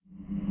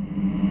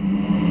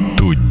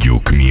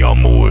a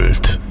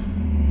múlt.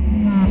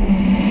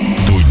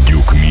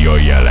 Tudjuk, mi a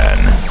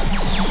jelen.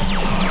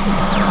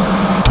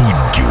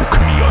 Tudjuk,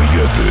 mi a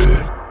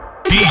jövő.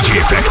 DJ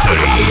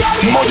Factory,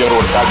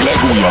 Magyarország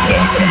legújabb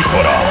dance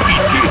műsora.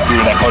 Itt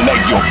készülnek a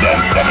legjobb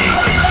dance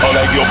zenék, a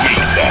legjobb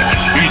mixek.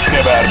 Itt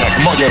kevernek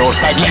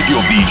Magyarország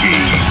legjobb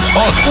DJ-i.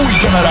 Az új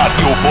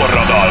generáció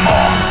forradalma.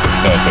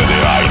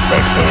 Saturday Night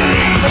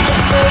Factory.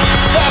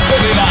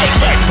 Saturday Night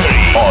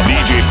Factory. A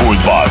DJ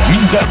pultban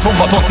minden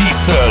szombaton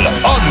 10-től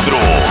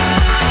Andro.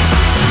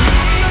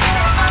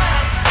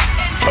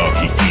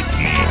 Aki itt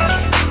nincs,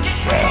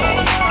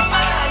 sehol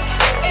sincs.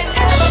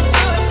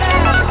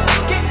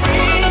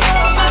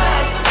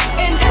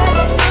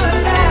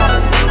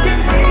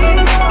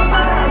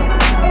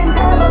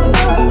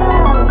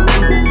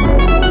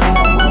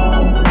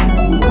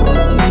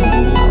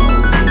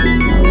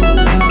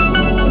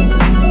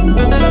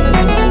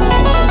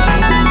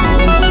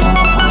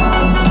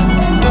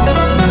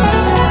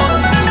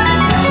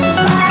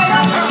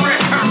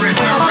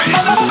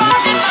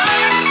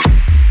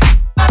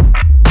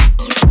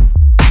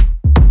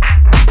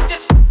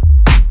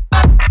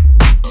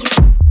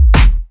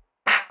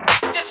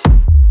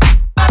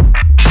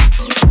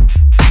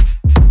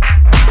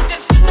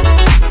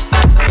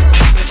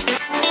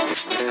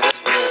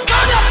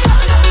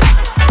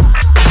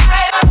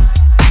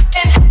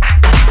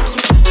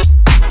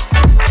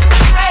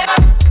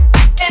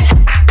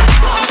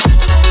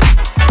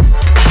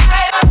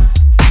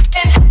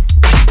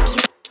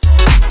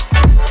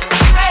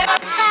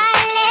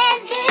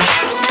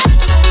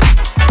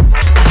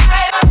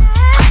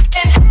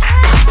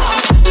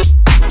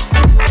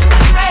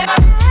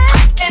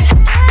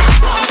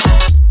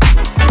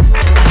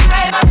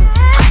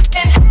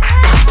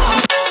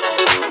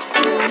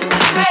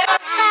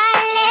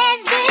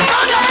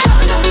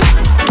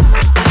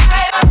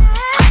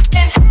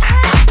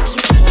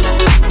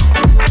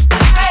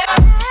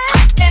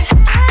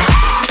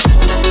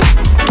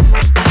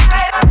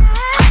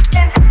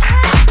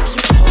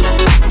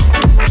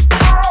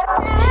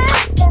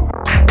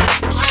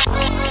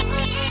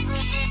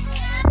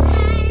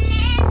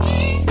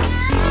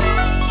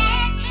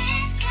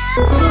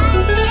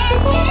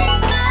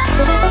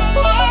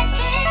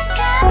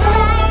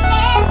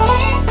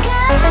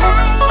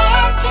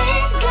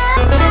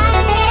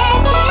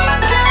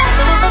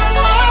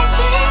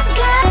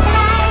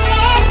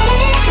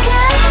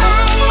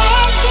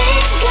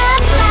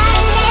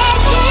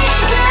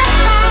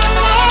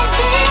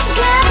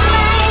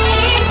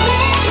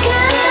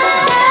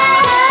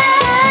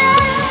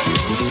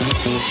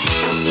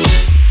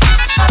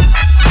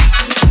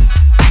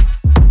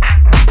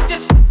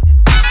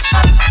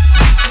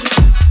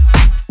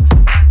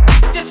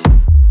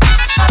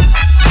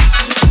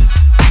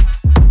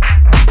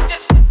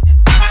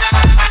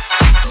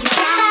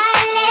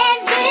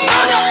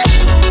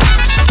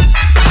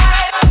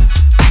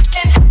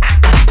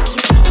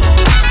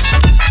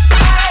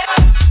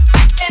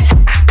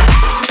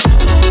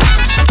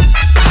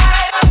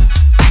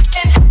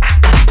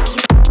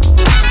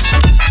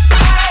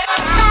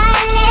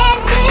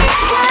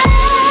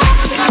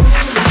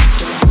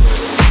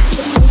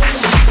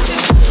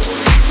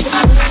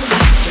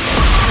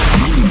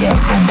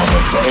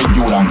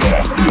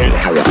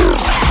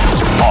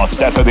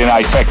 Saturday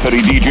Night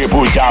Factory DJ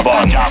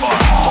pultjában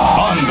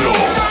Andro.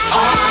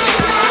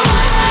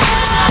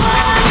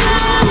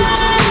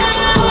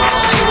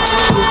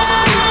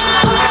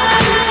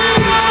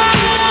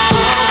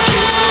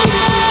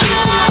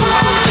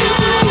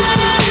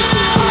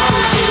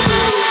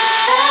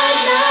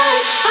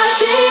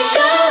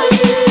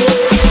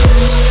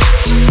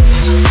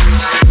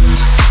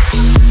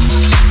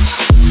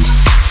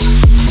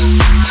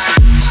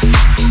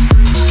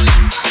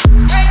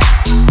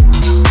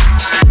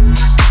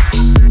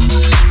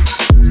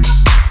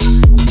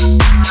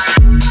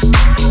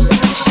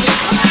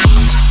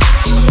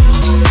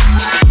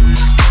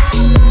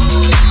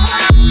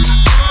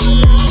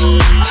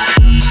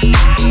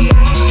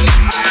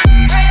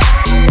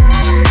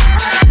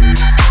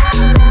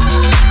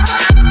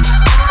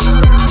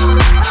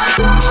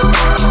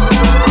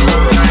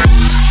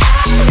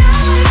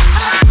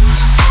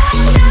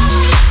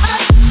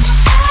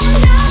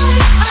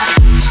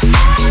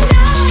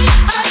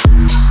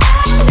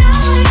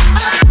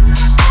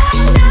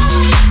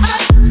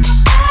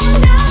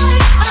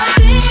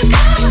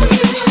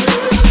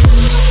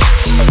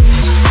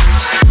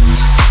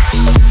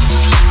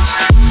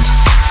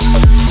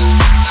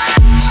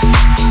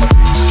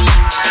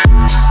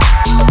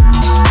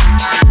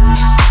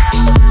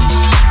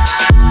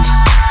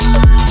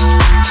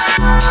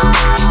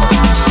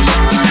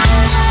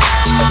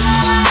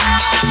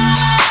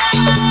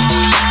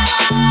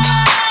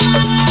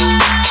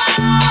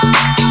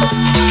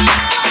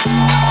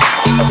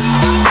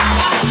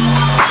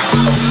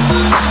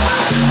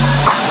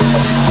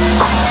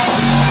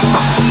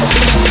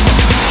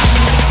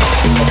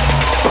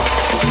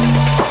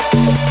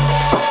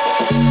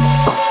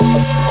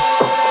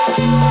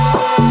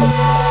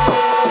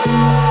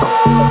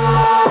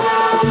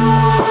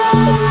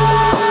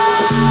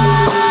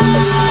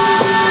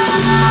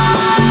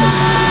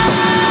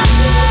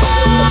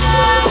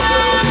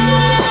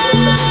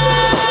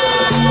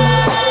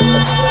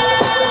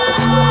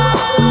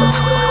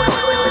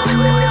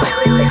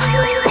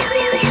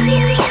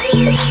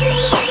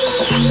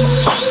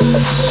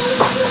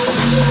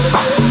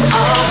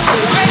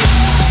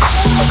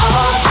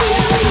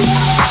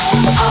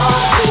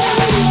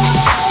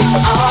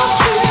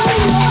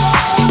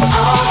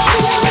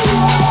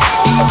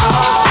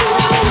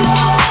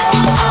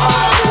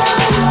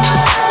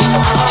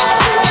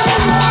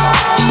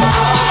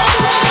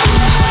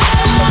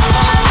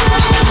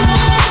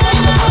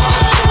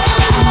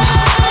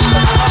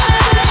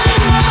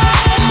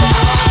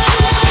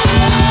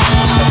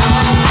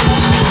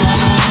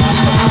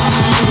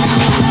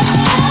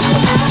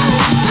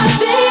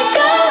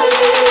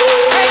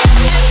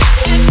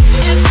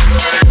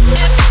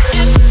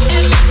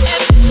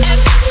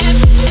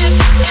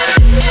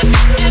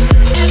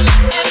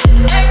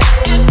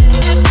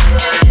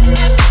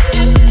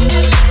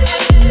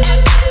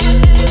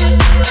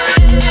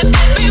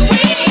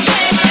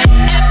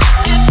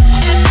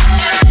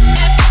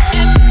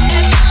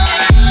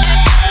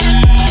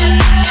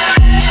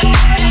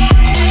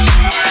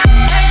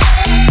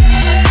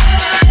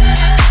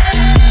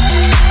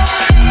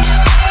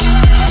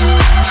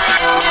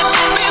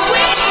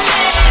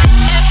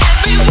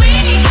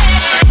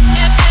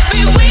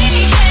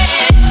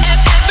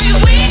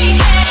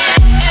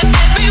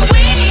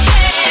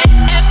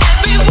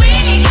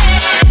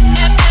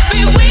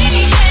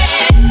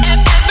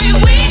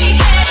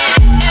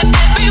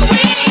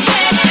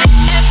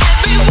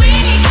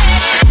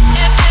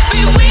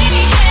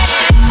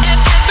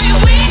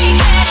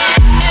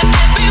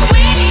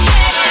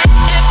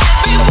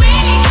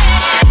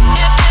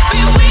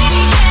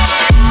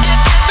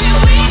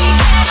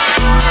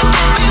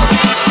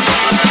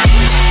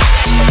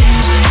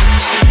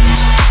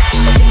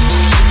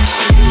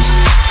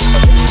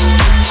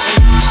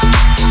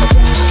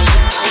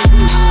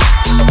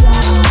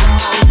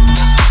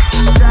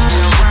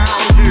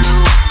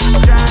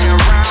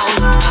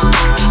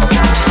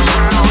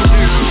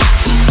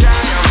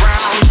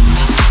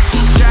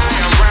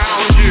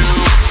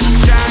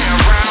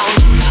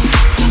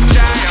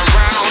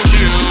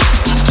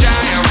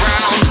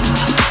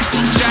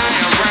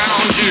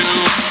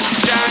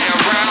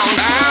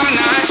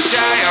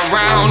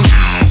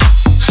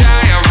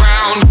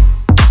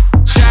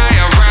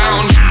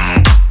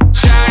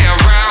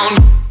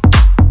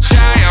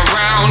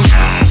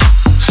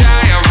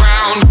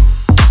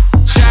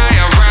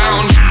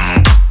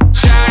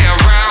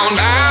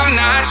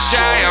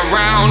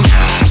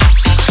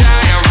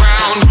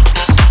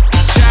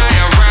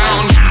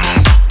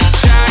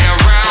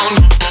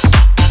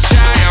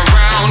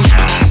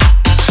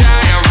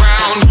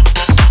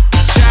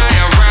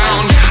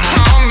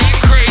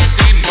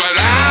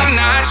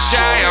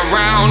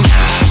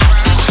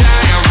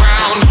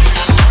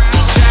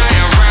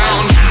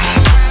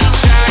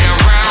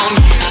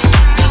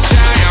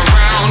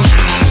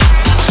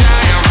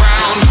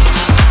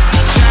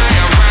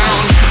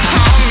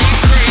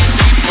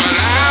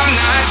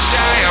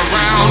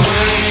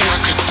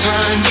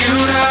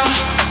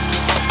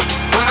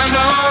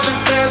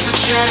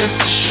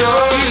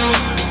 show you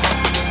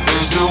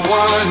is the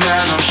one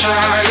that I'm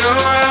shy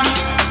around.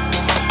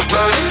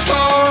 But if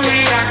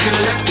only I could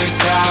let this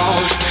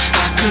out,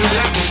 I could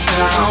let this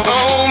out.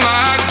 Oh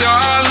my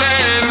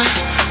darling,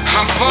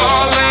 I'm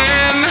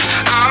falling.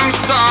 I'm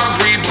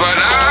sorry, but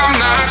I'm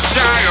not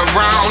shy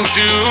around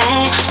you.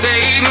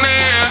 Save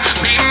me,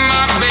 be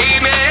my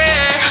baby.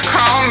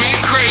 Call me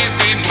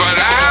crazy, but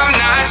I'm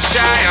not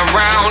shy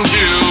around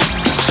you.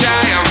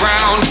 Shy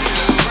around,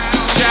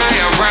 shy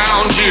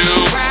around you.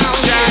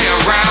 Shy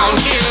around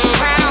you,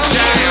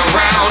 shy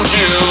around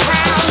you.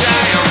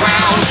 Shy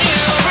around,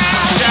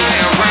 shy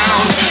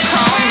around.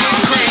 Call me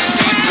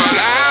crazy, but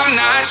I'm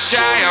not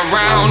shy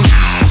around.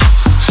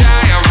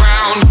 Shy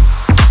around,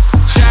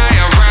 shy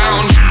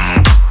around.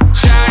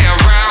 Shy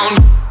around,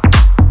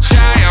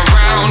 shy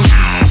around.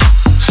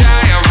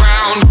 Shy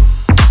around,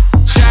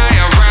 shy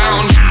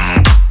around.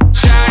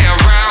 Shy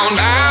around,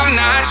 I'm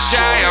not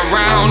shy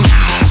around.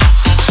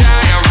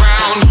 Shy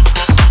around,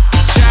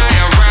 shy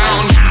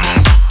around.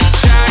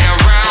 Shy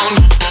around,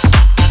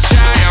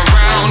 shy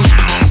around.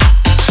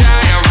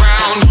 Shy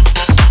around,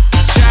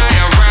 shy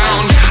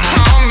around.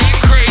 Call me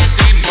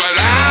crazy, but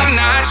I'm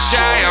not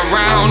shy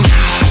around.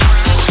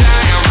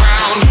 Shy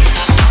around,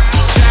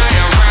 shy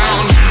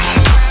around.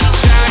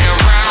 Shy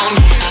around,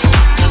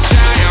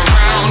 shy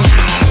around.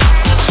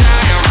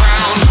 Shy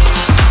around,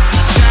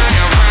 shy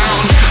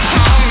around.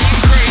 Call me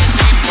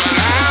crazy, but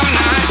I'm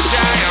not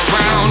shy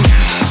around.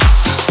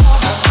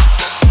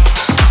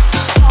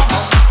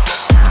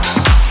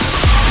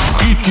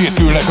 Itt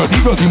készülnek az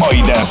igazi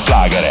mai dance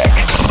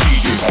slágerek.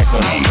 DJ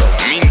Factory.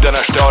 Minden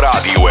este a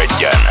Rádió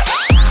 1-en.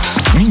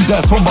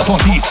 Minden szombaton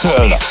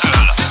 10-től.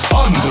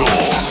 Andro.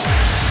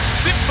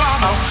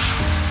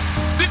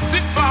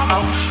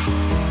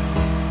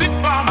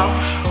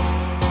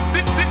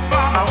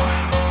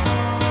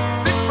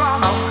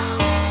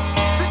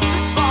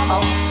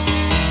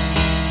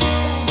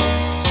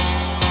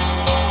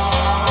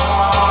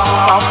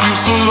 I feel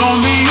so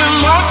lonely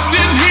and lost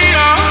in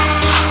here.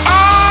 I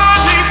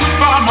need to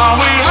find my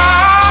way. I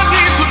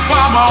need to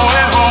find my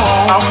way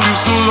home. I feel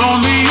so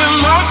lonely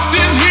and lost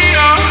in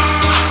here.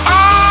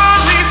 I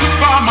need to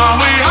find my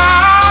way. I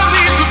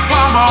need to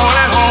find my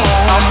way home.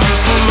 I feel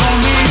so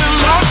lonely and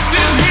lost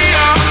in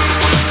here.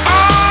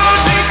 I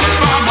need to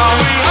find my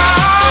way. I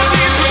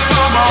need to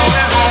find my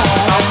way home.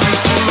 I feel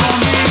so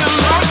lonely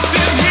and lost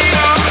in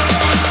here.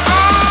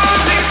 I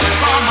need to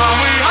find my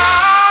way. I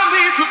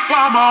need to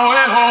find my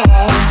way home.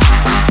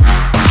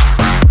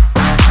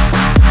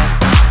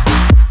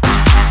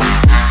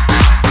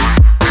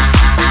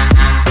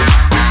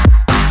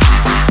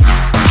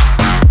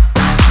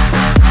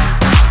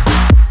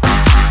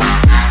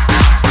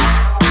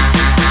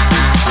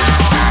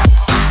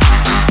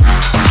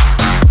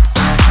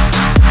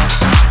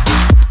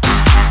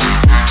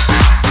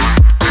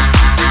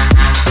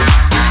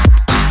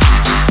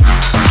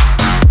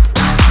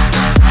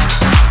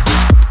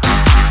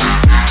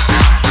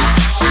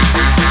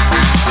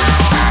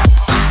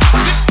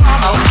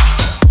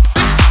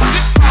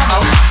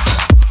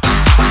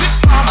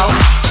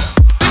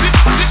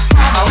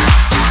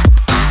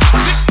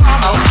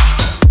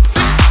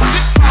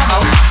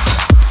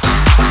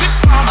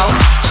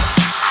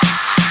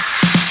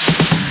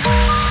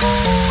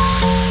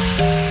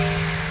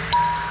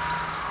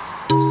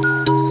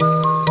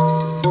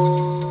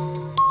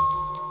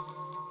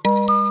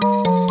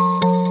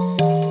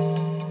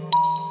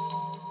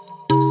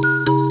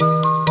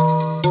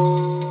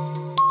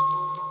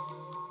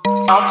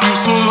 I feel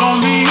so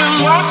lonely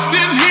and lost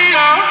in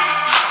here.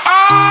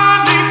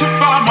 I need to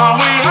find my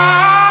way.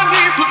 I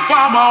need to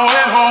find my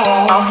way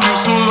home. I feel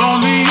so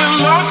lonely and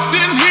lost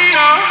in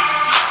here.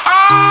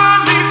 I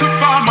need to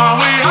find my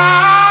way.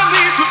 I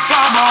need to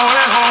find my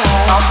way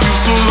home. I feel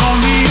so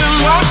lonely and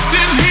lost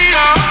in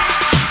here.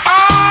 I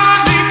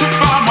need to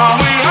find my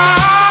way.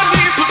 I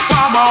need to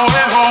find my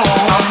way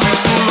home. I feel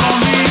so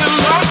lonely and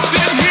lost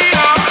in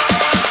here.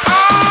 I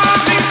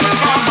need to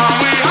find my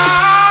way.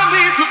 I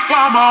need to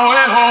find my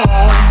way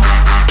home.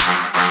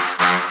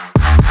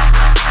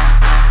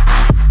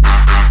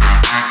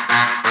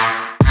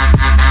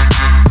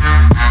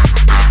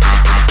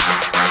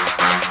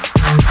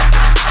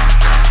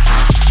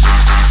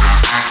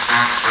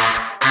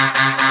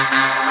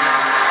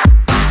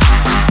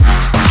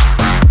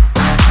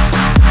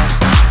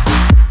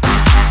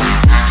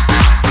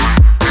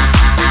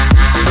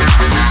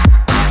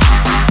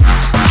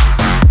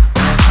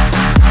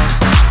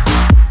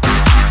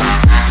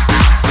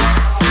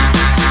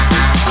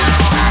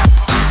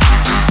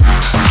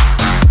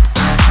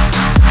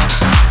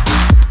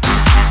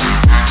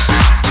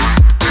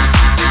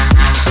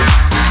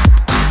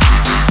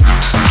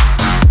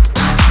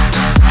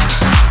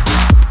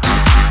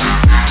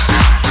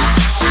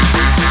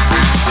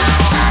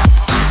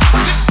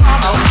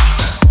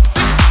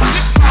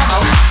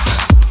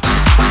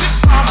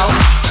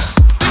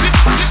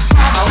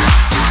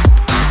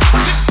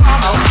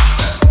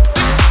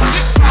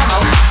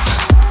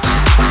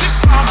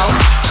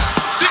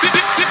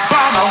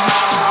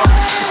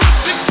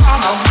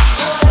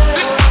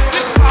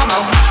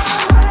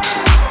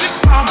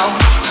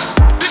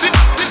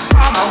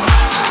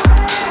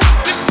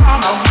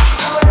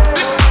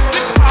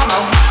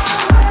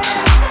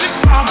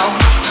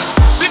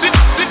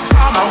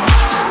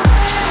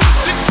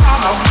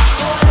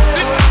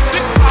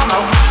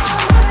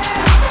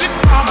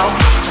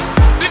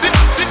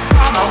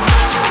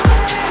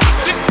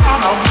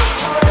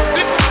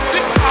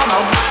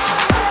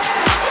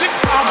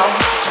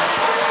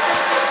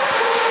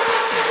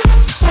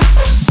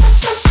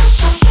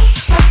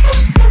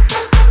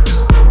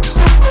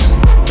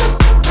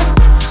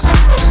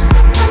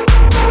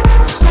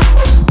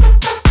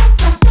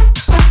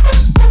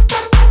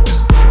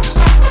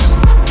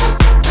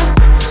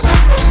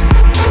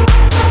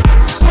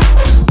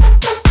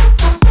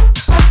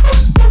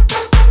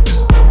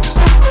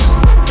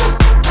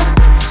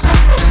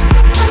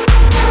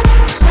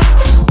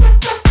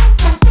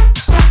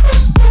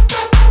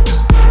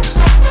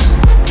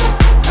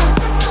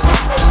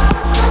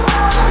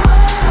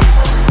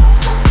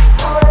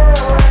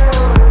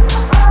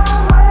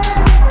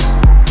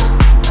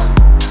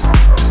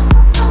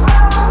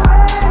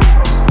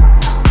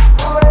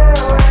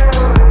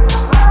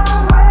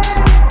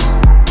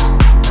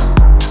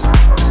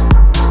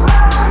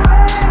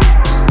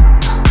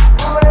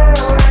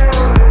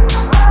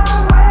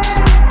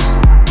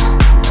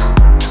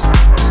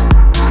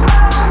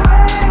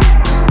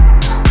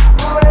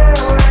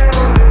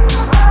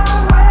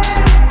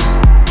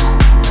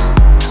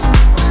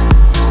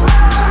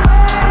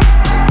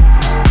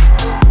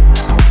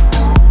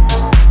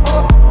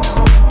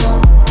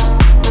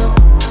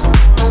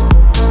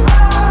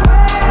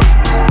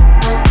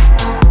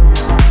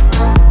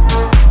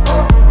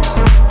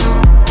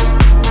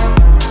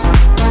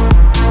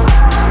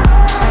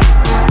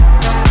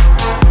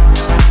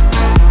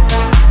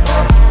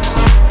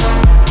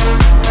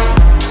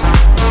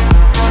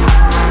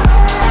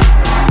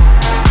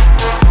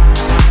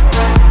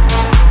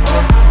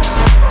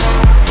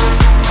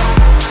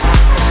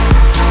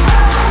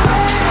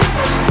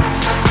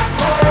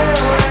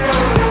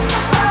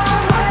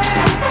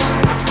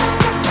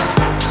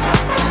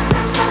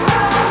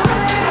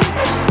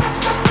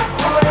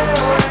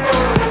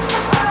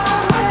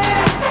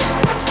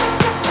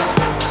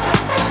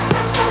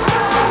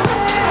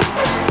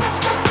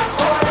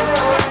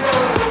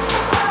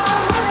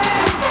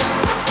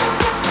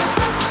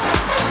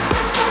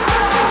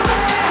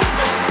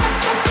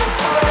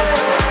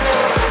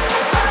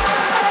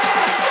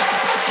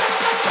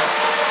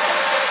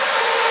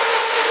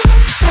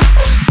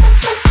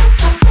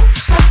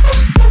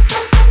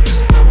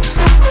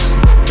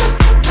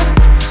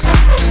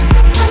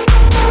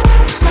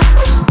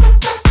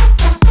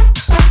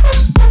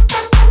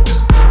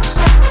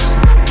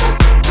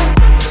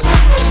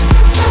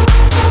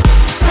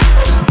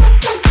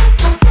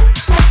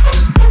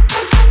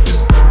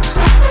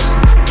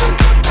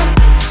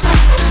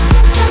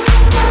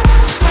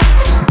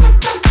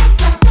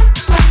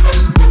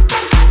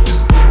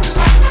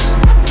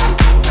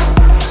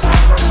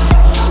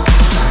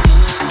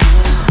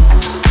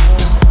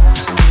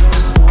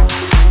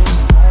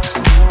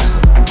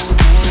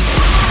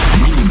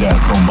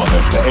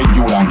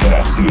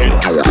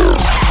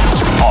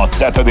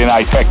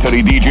 Night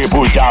Factory DJ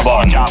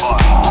pultjában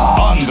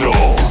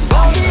Andro.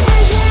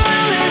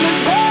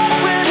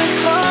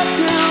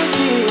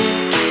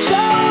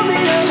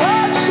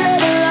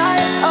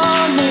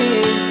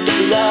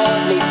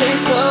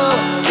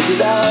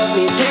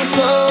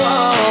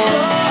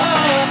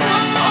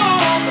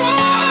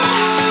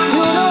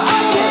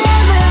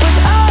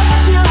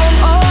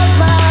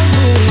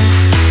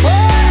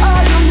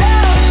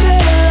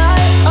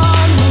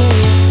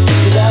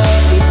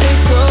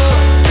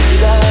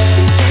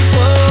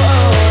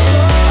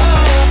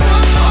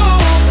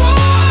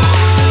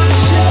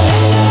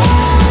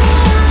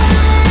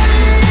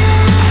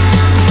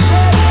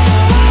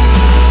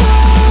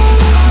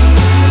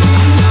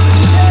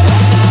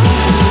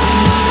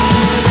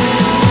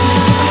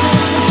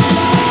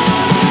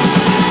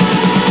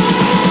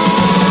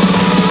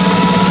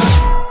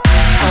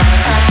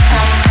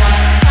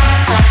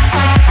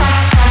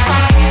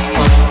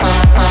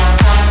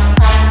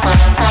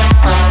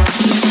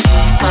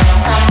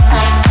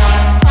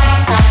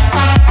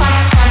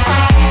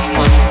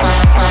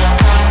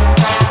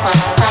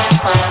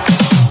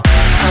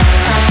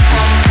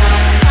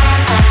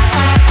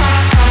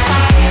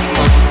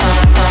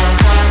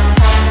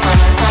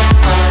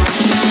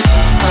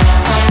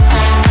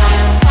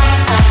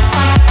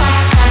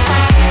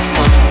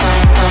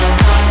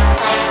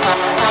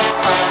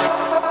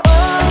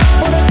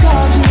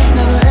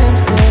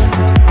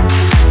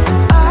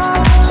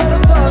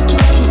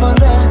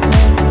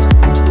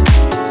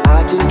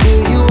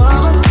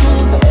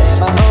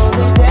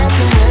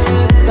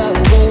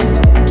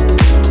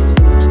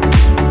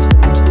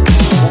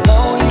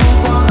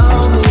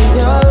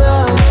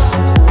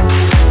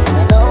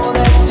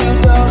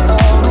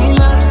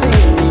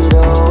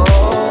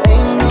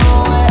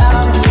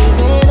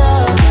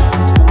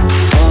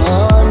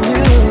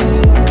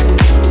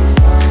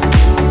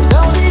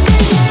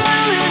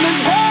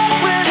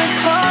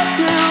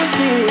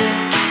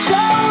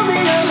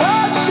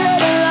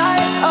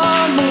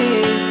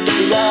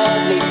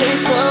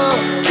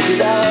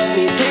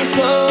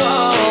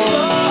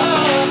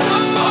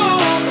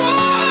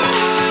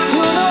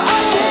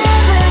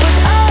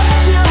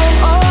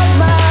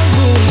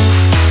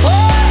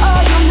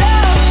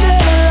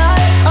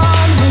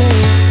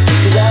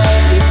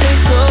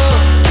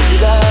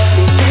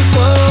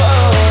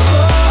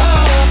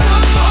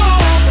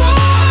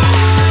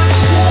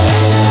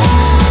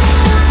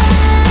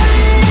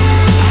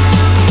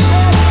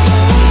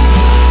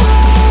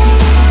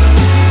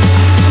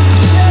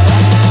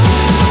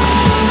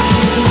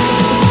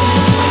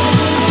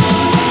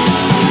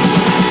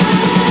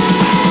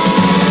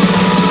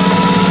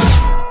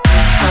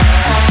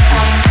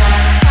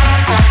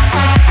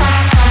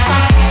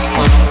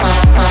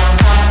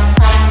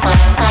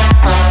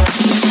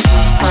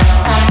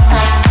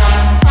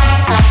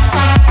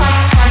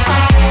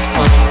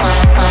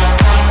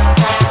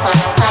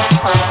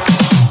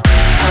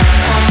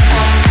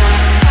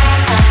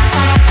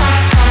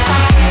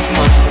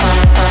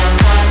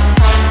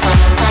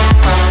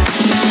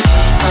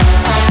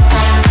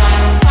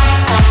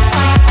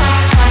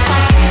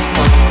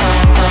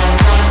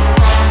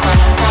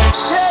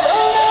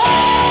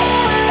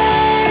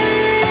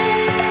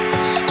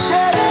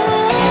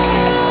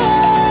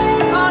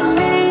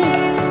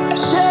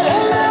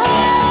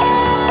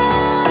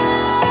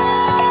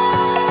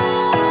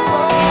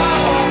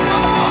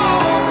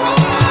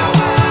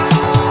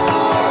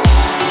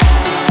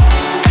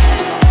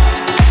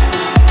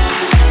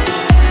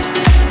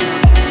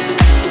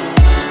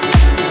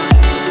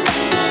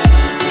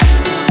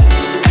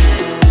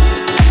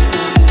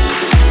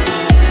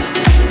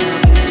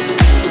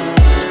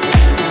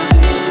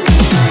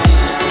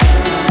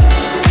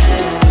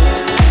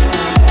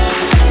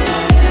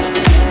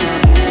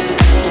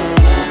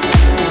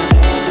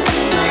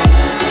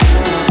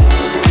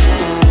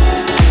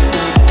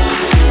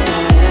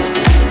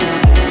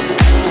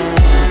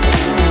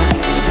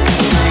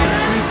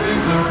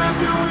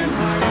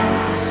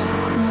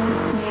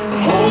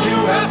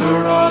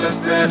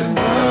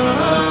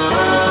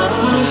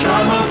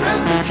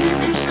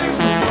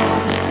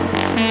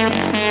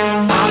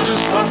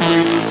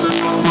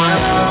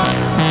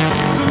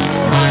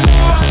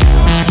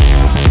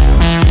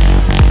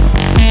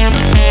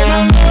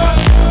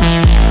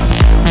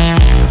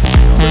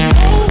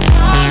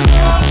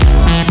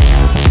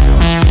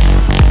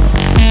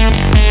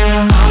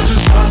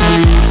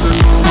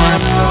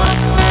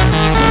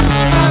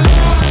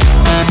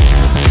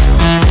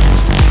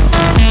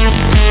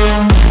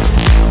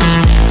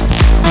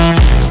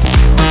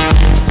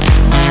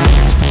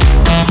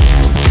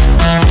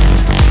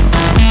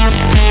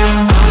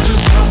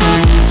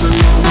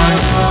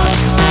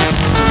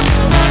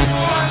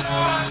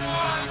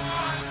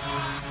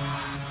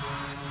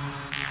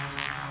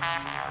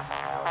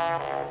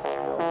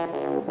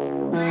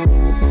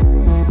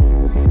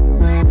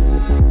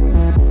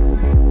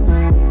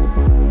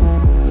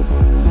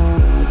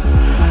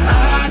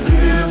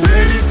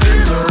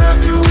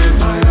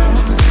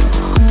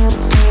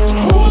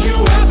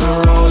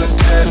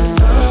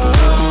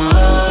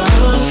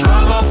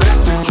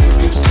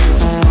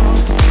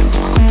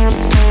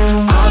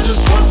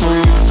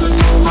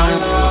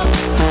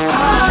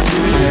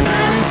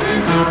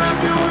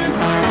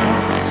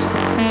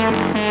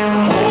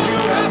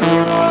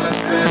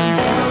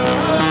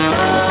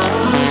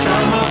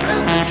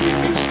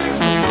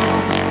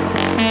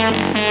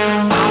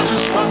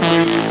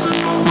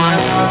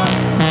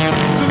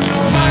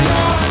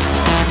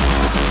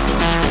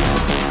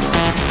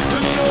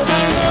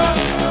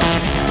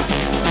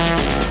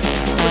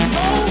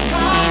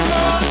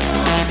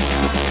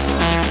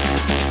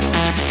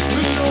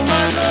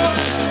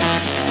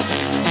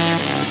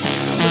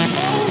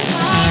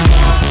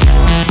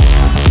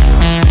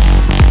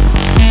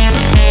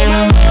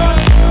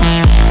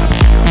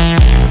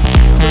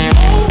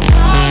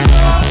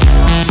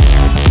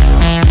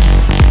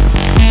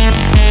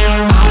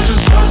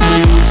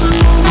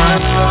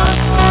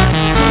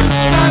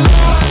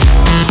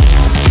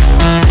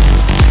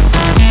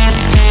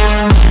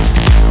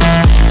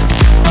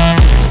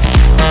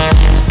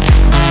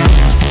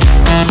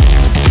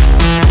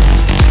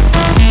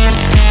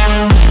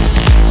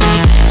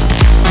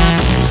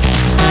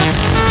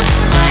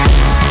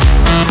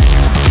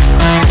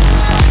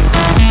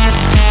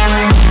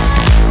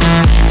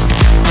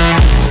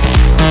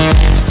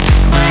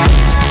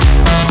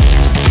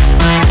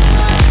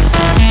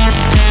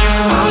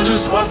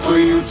 for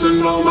you to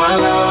know my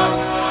love.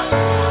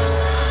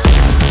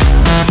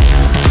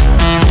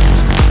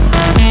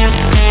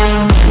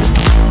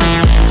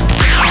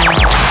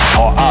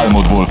 Ha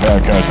álmodból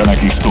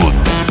felkeltenek is tudd,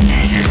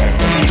 DJ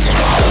Factory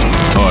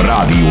a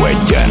Rádió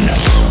 1-en.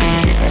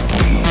 DJ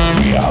Factory,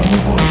 mi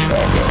álmodból is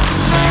felkeltünk.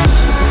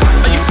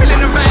 Are you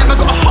feeling the vibe? I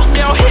got a hot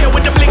girl here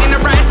with the bling in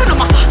the rice, and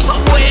I'm a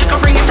top boy, I can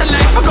bring it to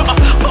life. I got a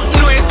pop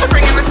noise to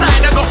bring him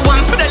inside. I got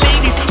one for the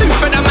ladies, two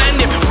for the man,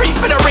 them, three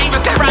for the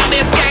ravers, they're out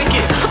there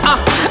skanking.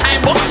 I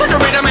walk to the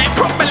rhythm, I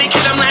properly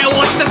kill them, I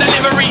watch the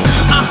delivery.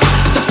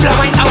 The flow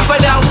ain't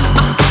overdose,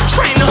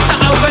 try not to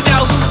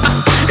overdose.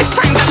 It's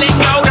time to let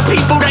go, the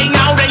people they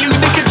know, they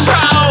losing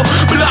control.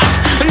 Blood,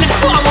 and that's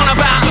what I want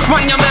about.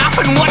 Run your mouth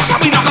and watch how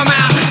we knock them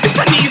out. It's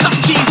the knees up,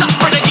 G's up,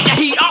 brother, get your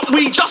heat up.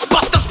 We just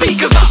bust the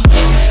speakers up.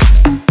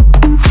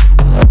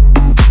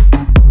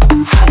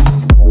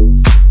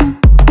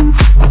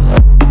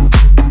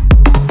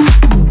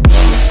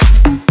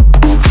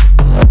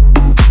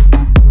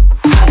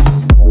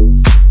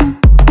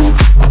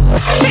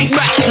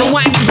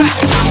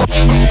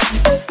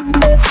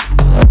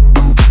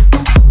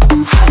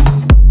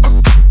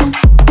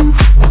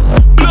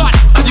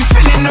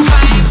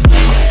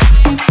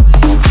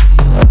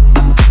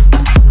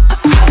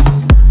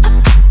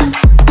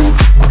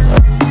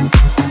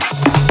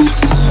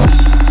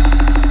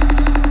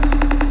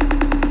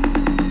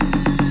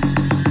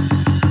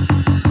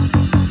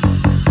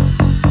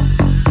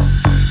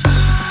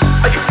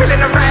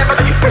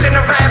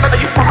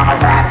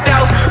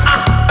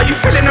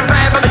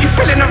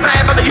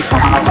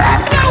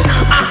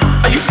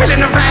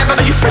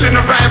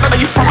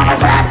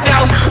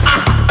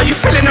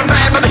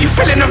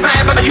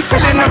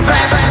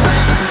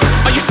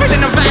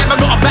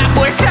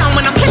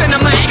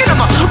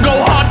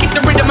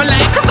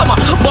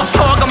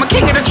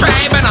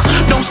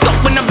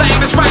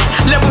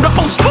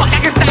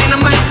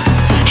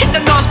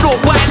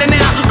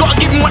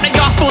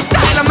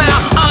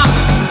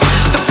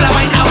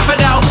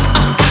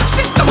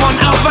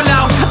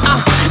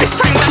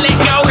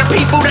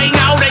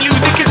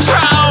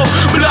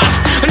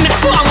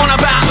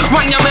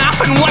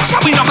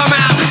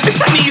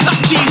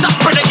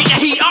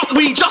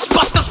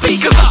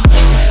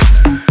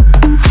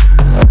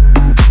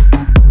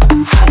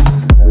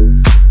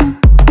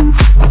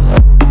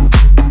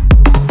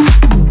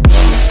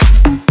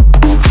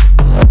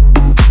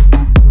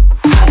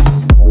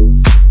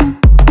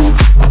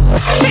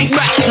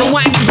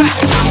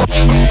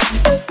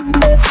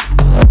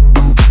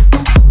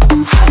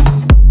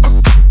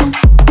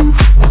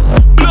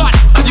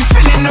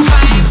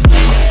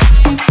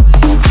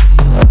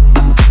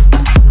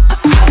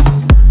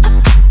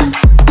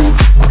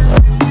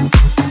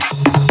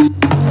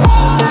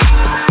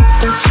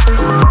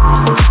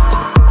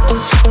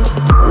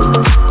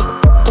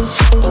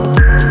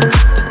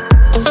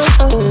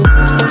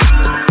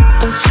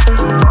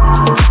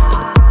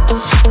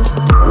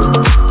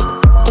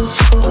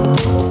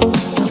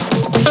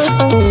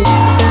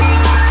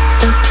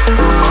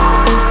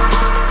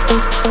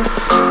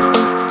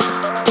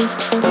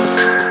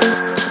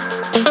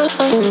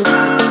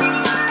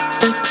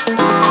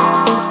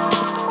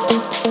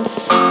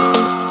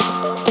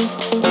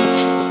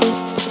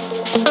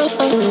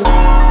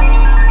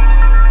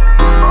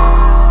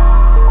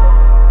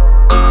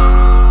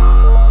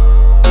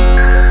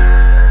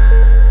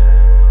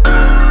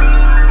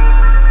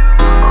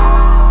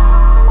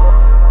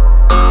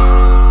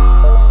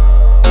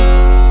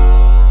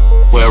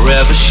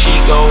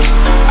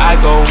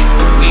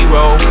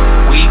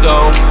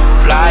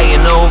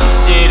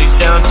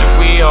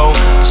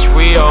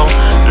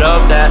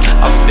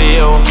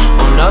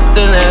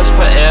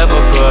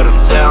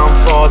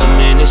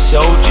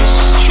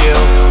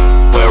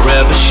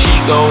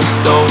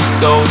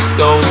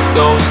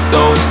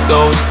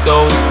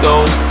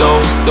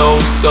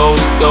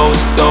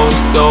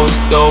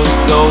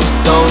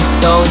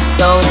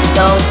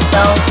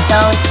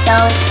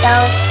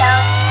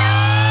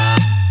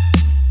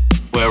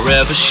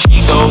 Wherever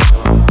she goes,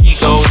 he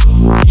goes,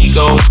 he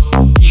goes,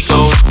 he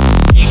goes,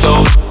 he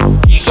goes,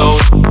 he goes,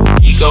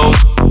 he goes,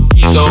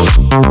 he goes, he goes,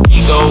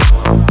 he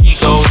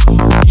goes,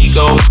 he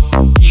goes,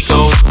 he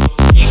goes,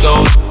 he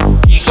goes,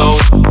 he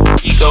goes,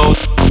 he goes,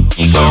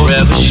 he goes.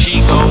 Wherever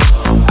she goes,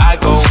 I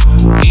go,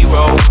 we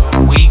roll,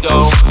 we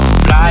go,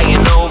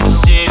 flying over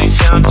cities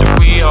down to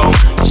Rio.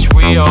 It's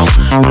Rio,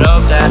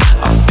 love that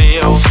I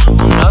feel.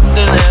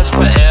 Nothing lasts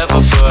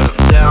forever, but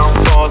I'm down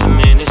for the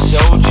minute, so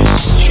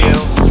just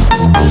chill.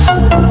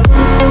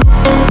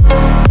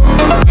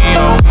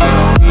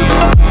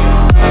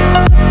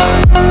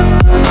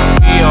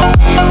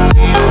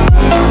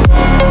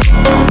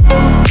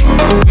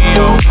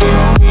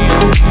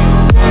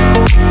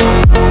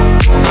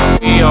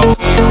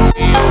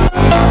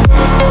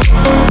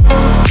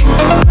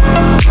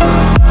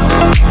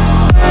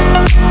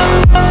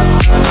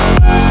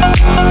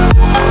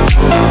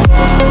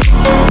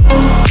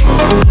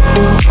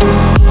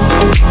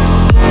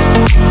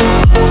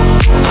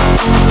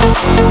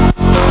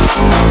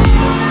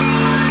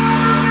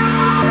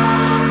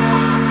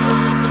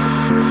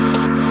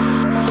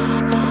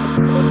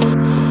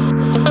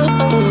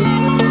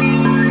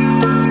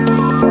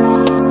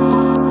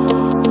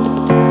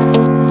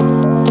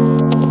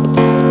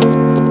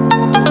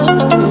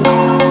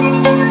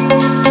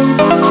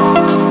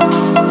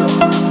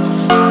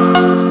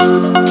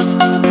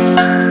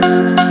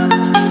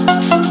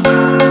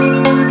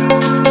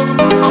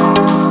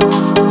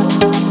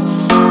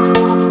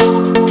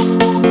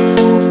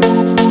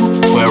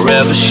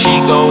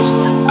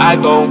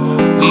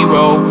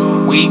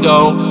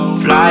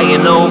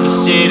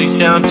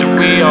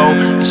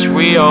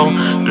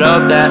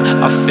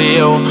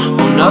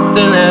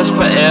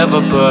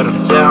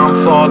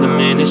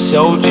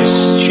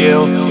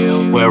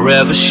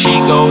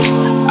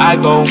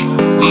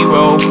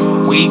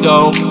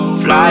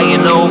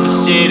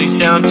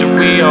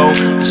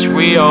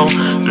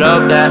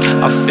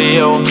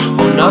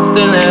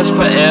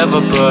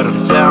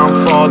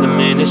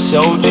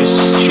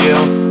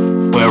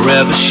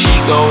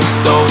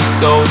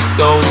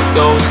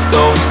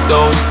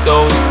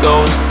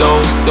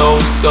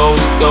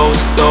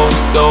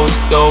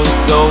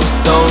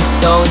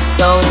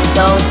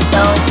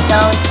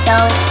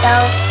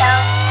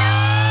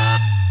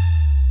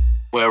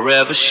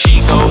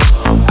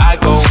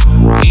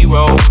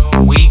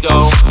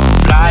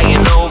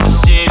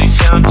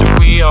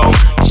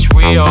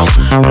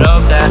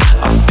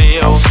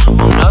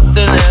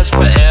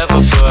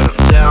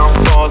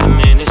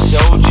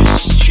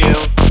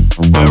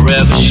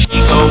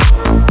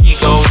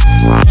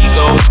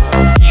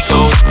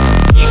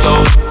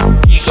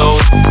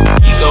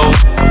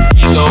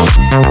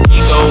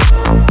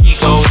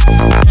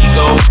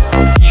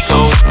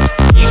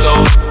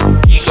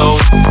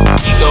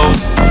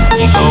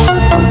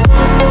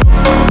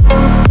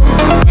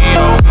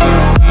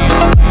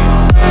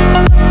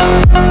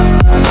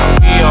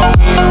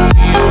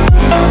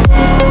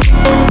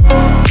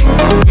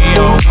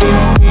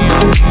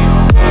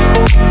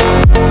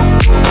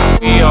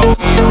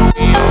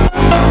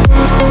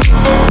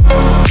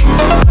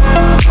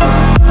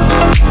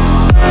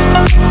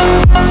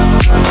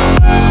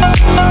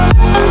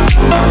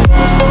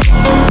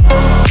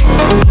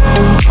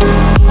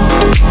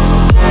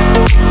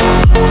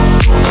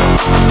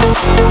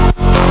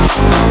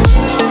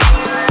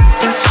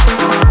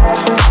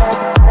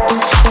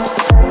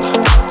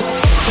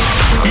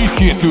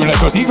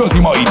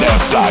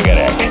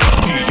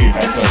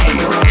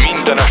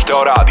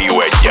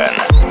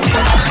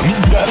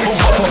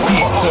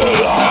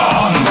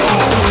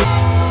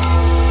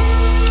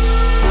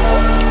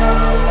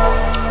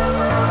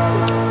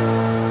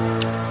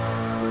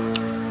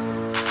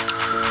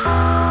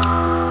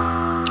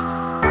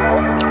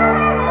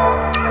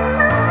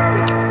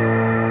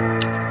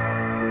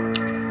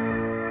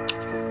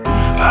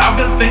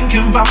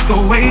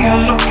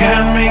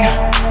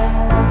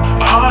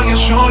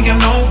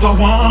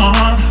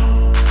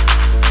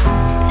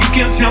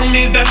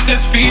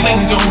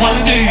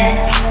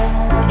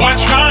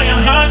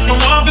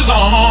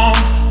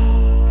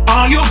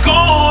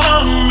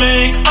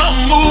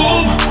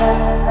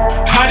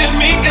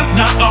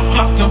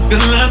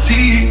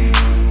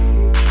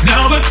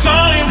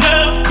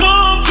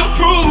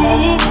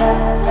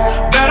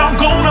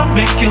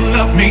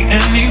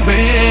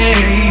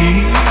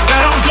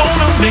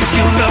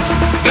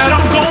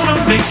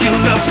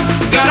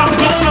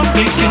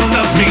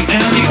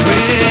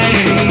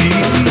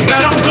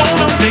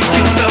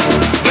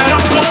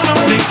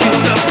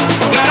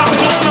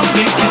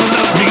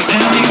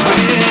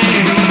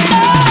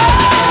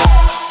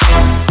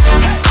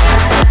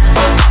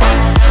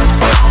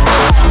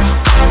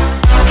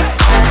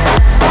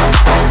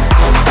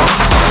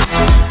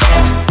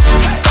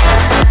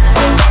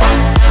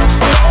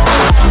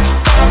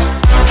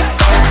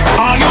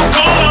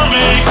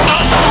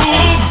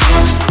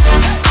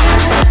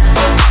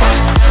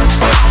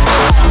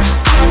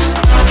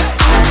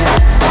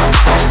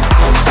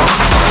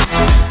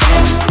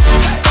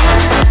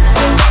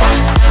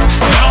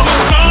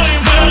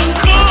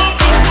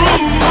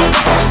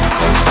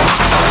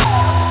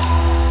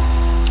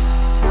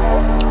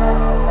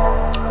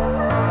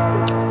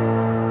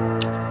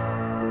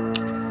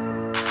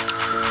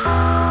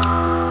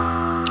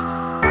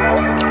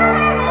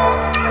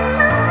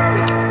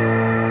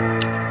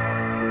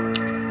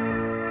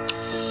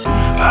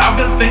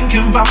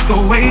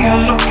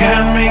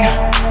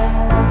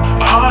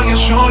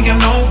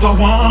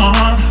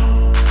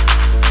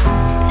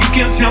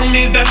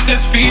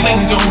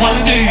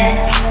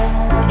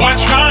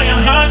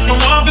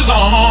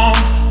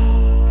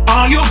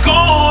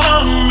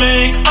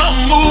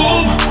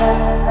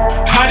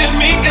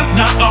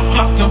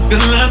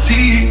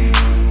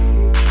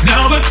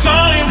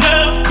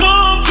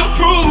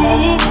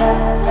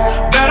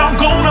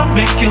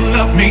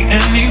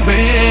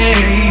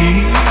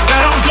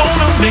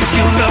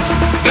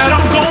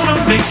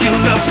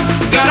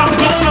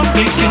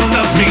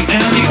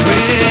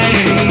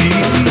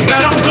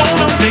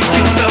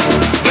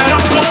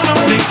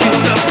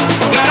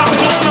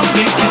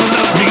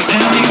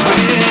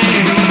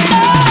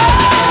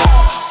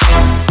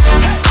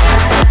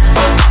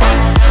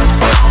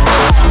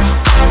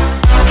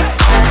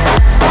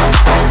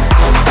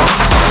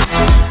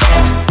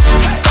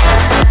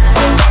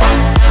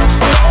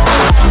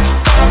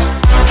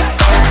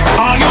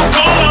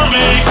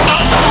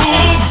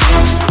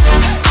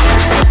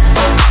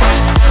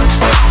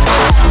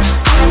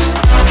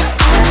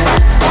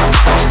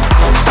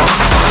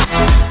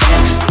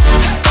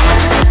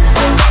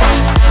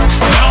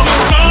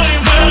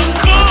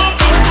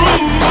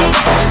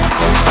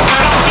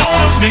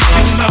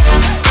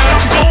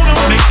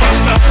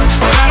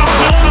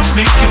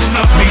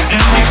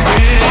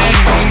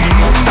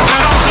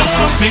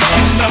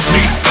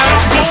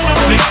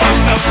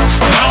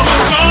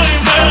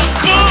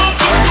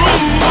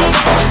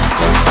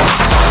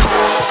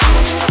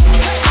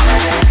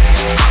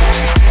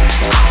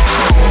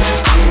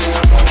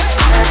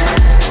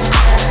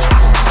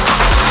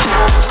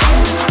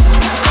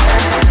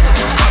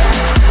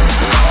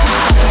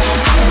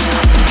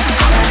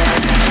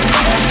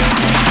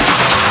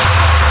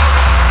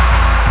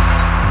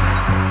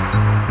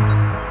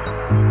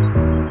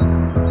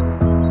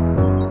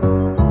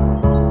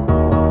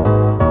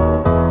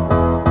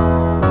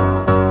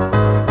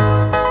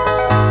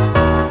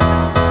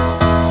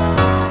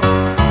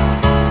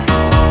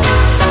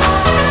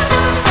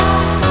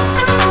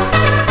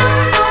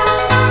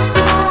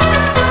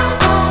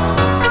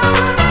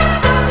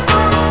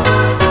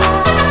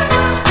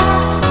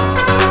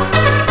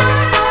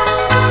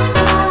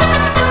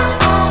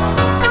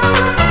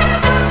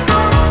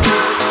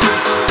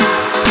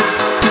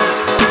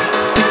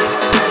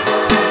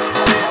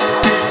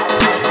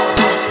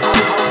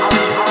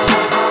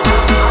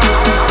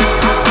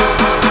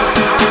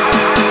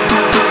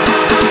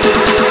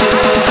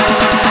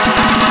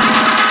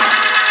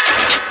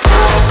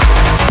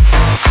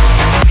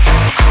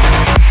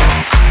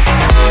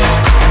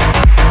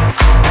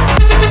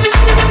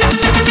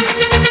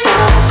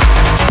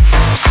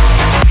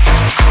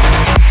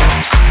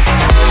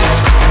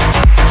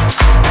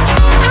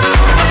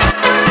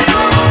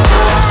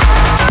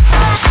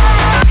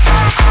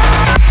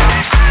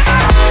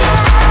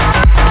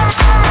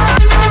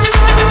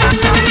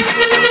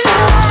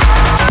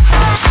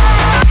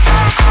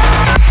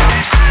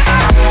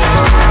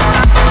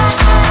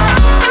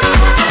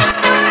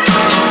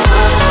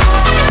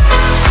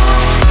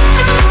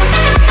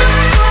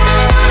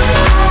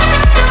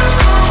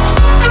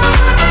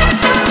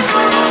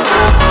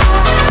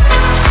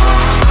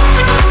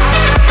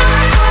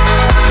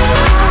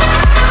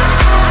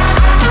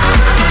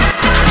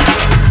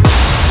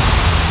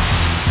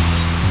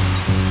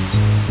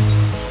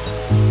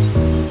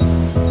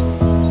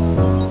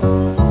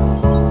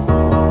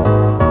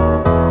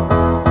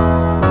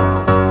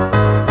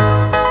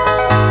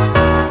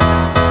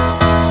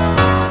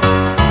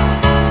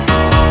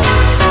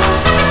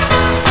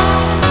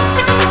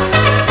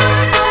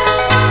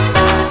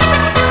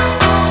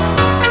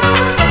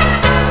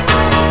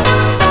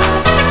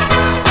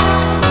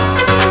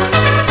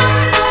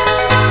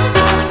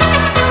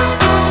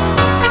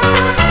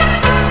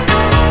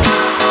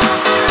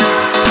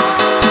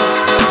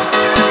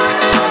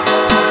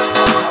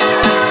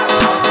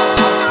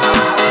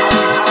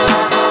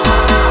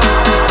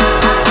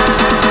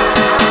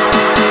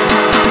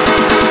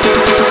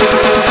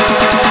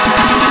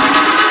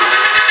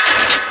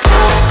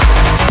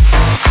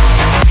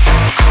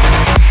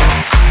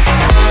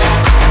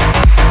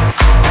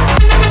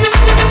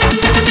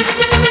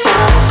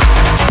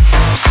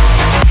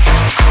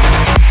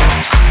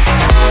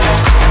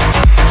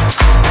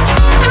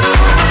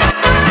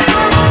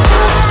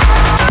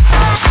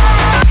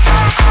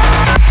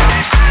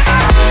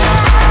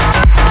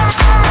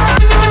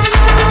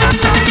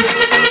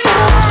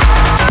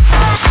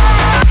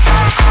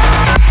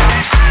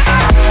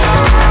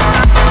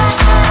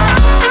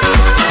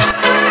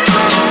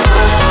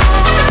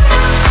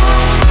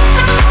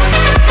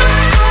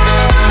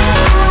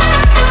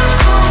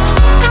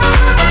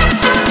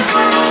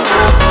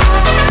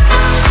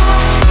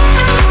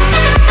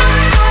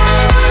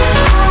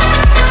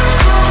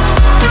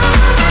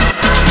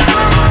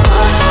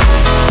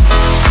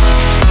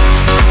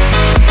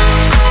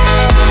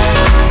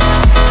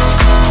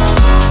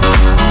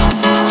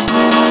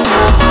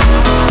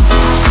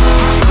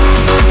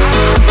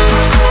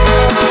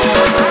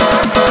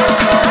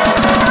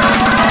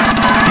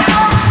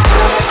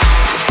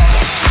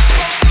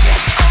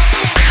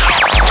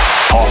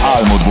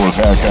 álmodból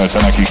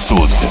felkeltenek is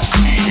tudd.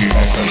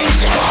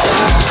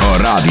 A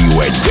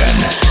Rádió Egyen.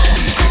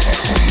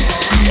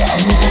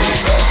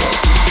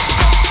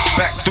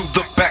 Back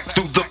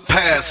to the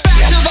past.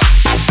 Back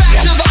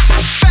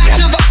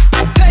to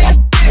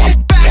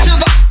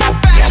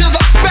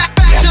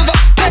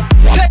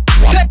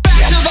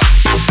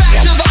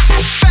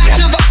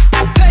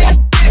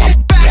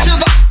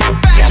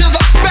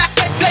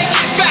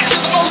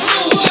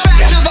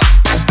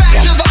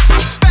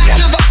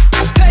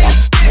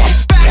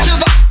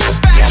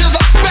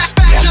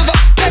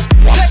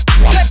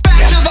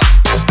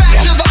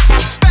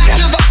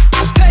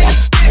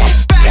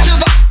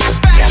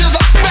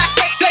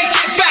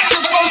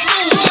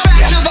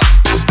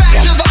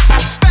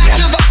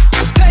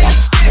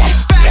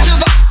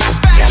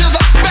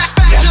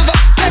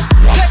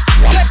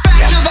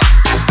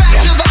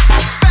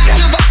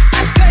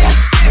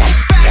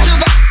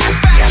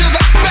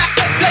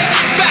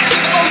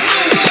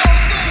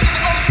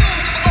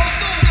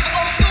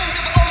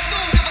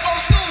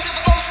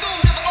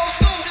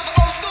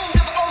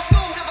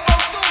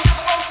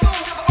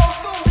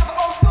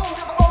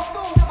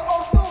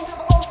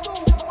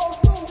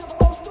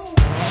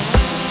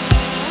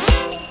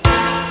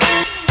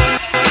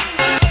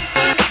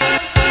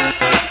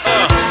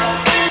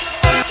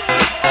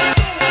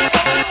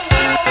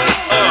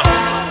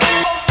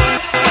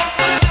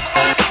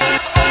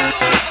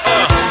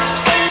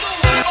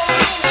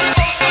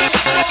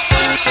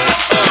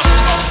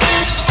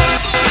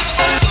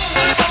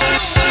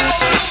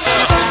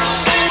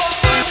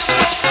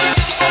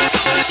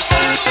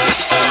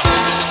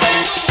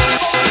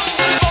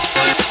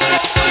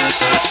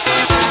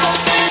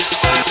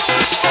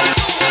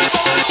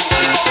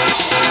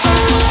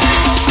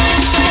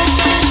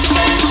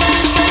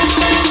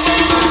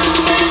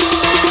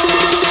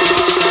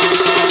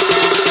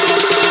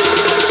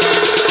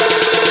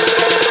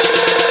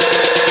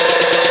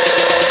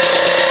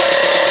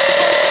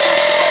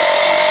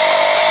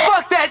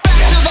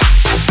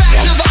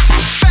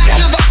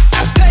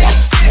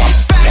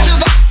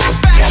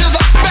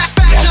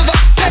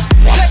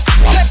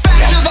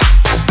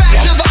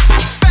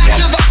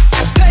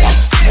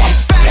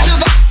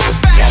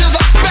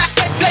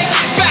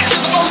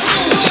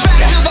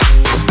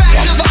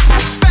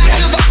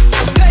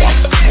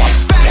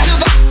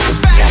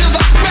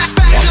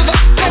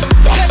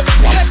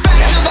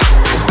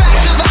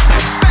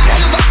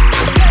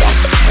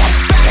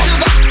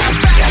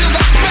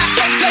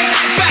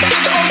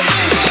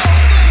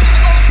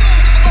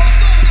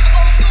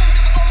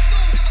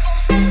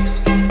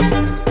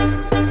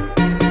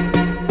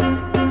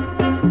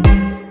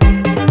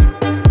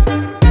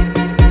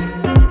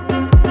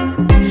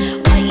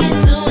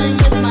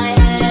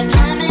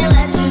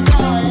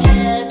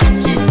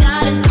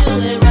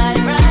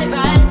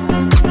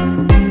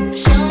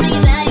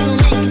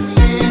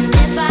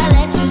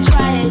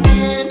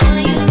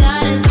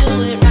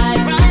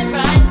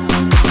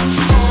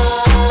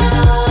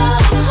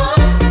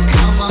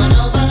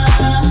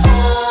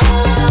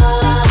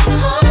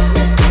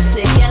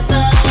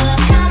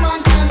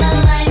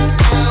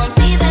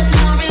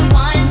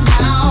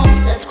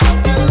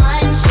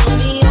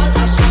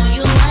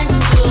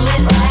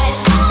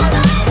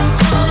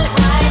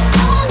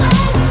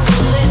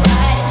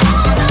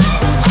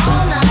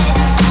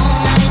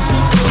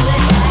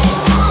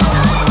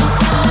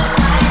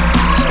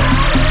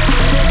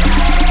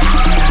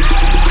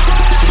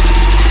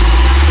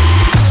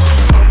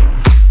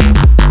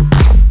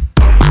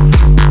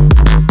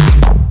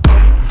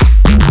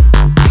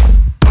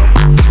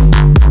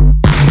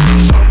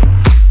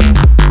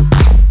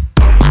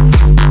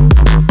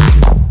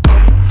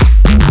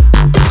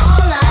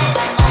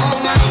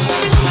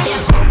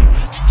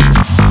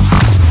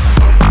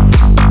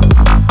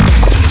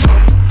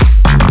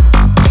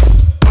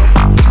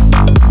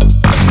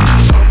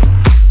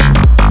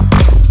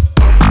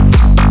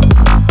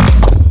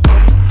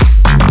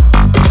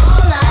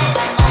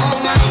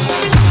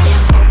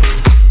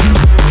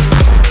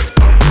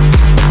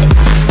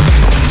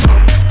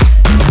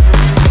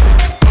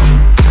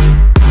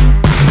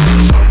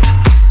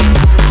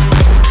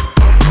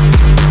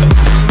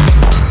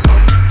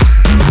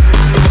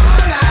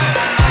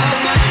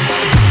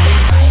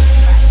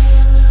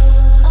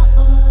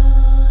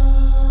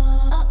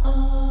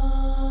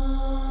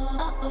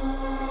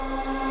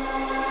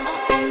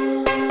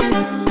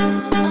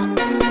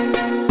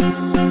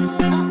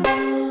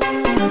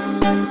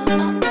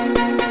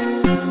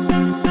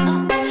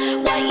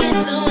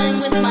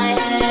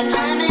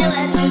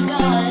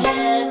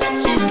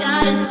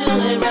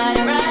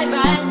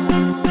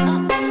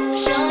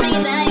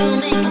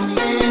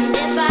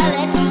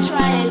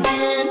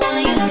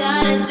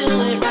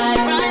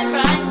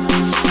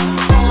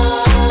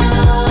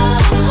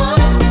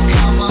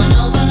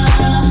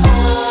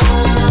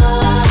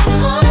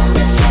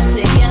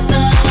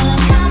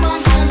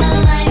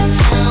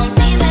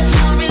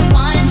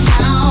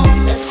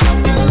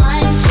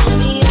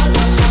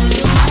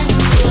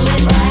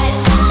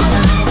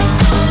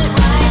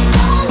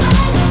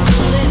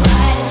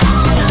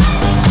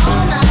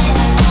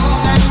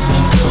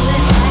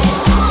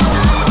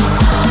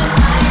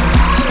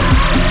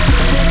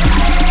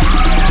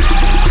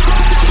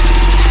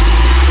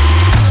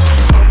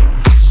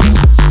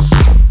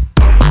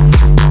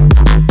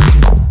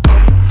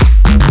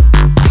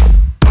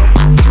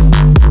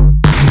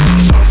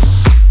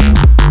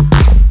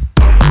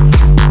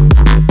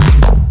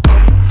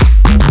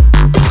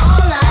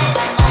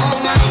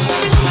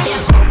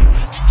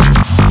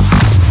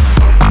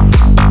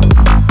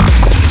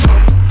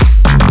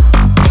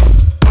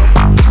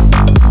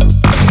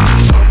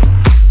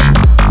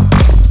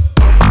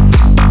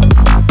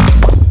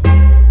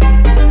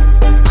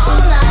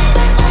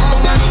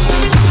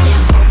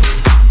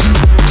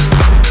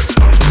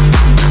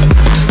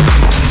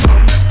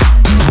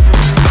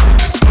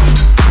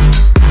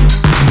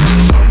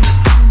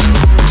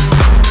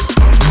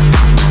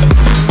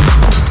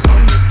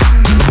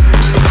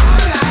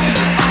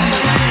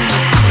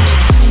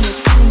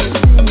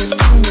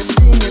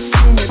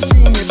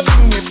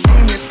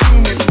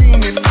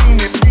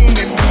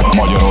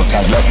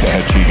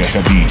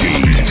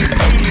DJ.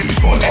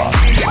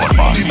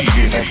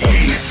 DJ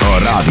Factory a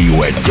Rádió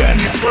 1-en.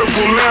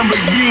 Purple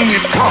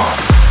Lamborghini.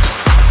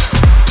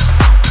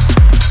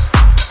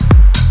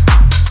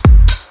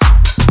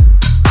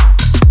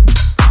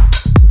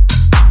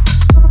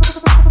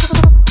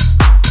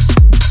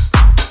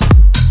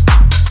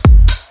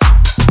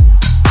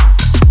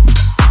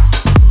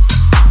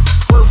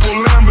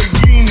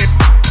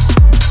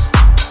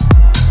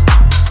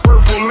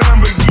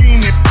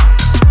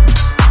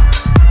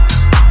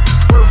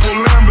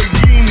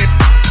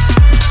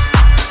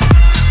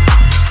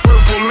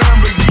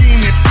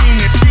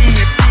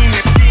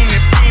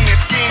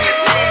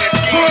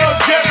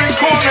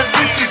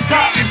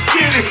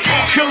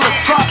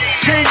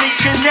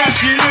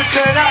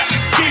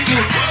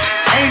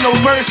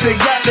 Mercy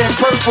got that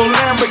purple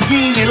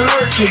Lamborghini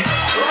lurking.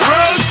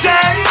 Rose,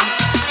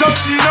 so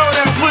she know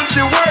that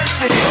pussy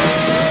worth it.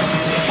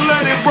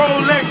 Flooded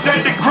Rolex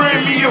at the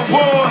Grammy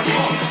Awards.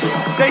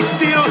 They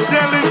still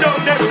selling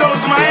dope, that's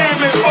those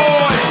Miami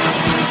boys.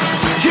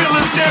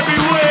 Killers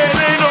everywhere, it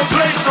ain't no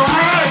place to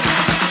run.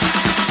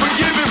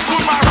 Forgive me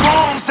for my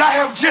wrongs,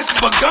 I have just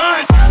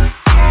begun.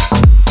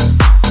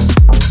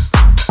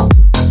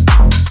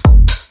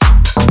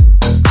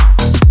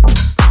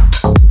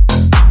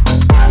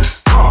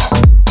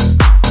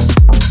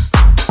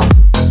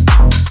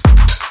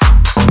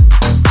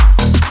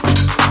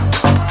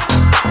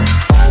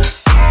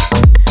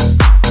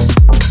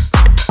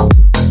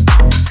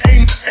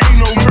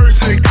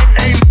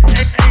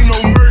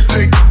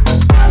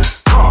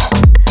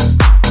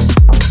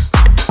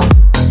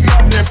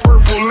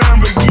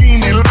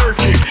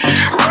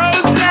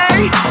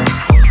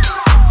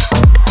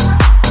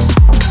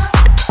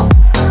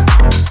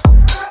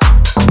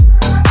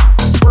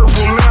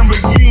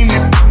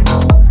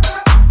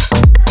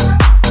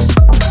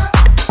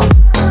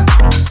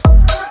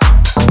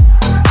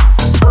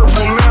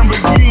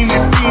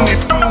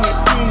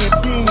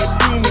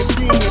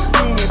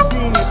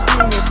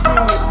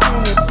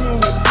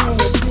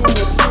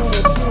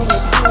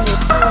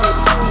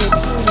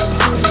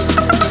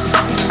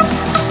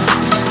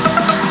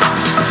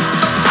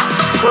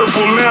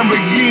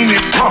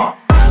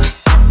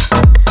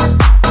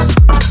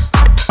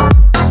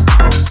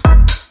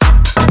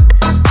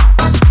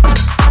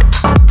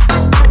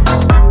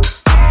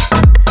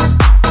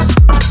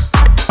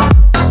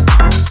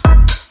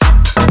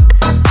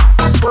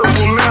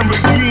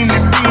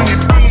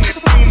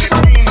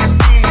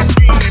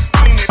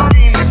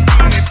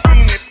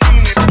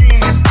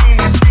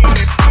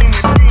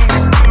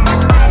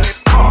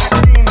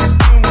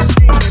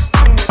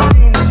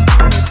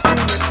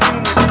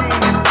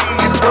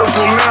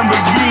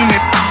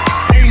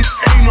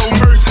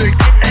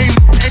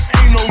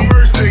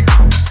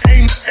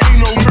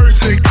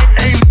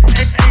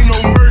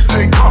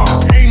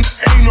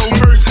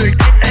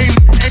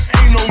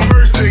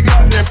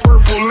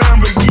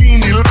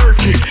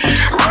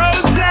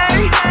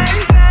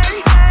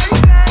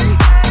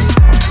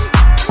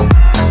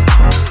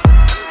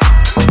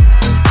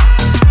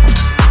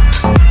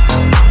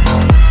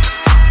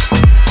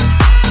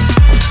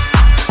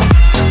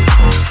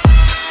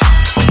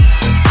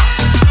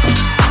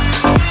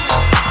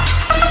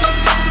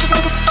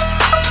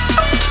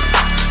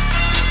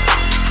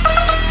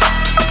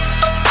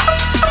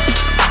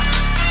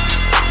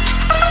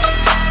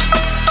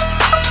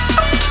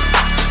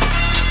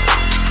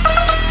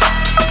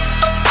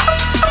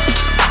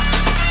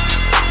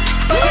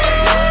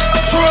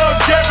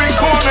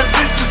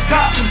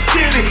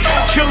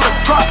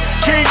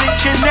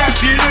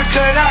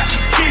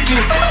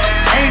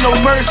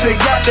 Mercy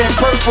got that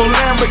purple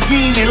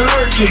Lamborghini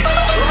lurking.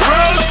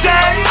 Rose,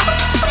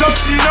 so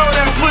she know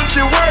that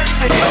pussy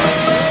worth it.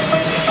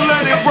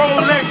 Flooded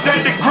Rolex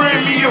at the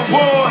Grammy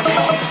Awards.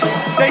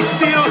 They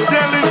still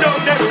selling dope,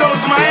 that's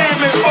those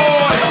Miami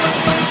boys.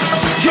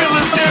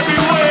 Killers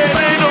everywhere, it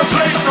ain't no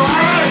place to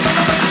run.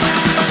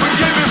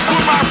 Forgive me for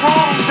my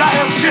wrongs, I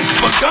have just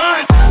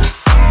begun.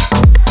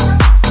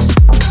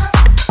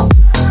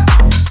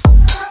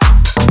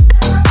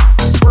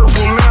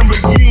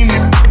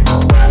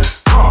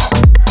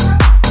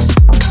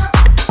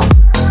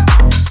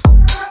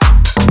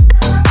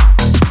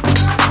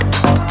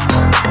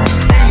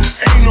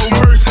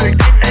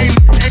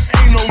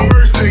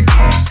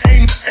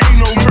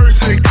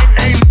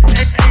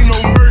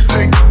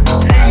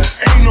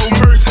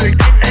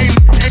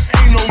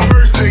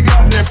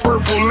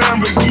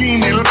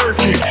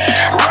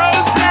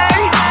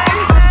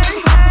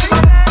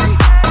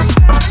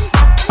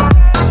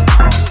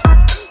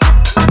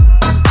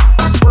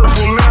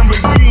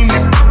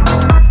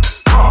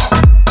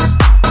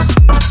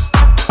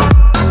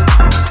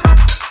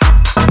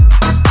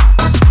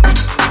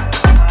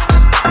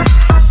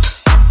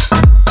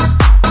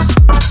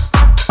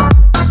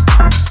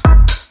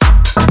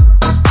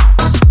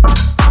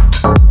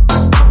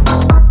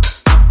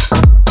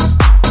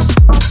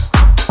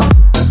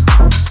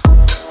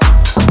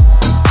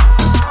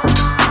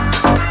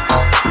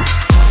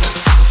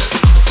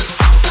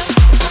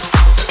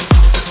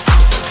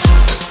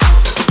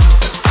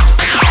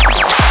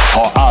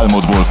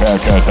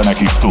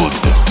 is tudd.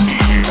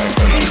 DJ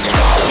Factory.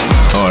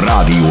 A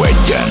Rádió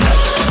Egyen.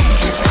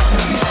 DJ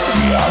Factory.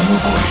 Mi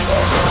álmodból is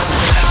felkelt.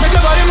 Make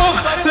your body move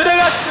to the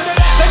left.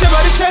 Let your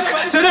body shake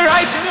to the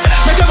right.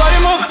 Make your body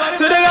move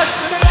to the left.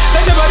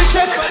 Let your body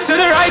shake to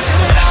the right.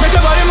 Make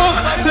your body move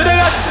to the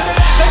left.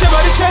 Let your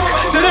body shake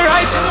to the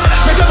right.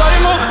 Make your body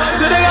move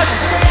to the left.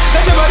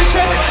 Let your body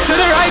shake to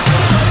the right.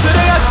 To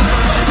the left.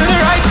 To the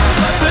right.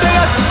 To the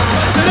left.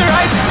 To the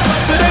right.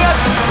 To the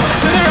left.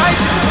 To the right.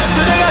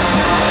 To the left.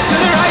 To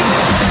the right.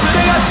 To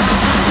the left.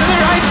 To the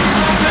right.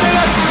 To the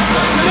left.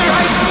 To the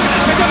right.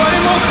 Make your body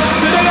move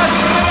to the left.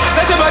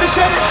 Let your body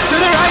shake to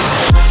the right.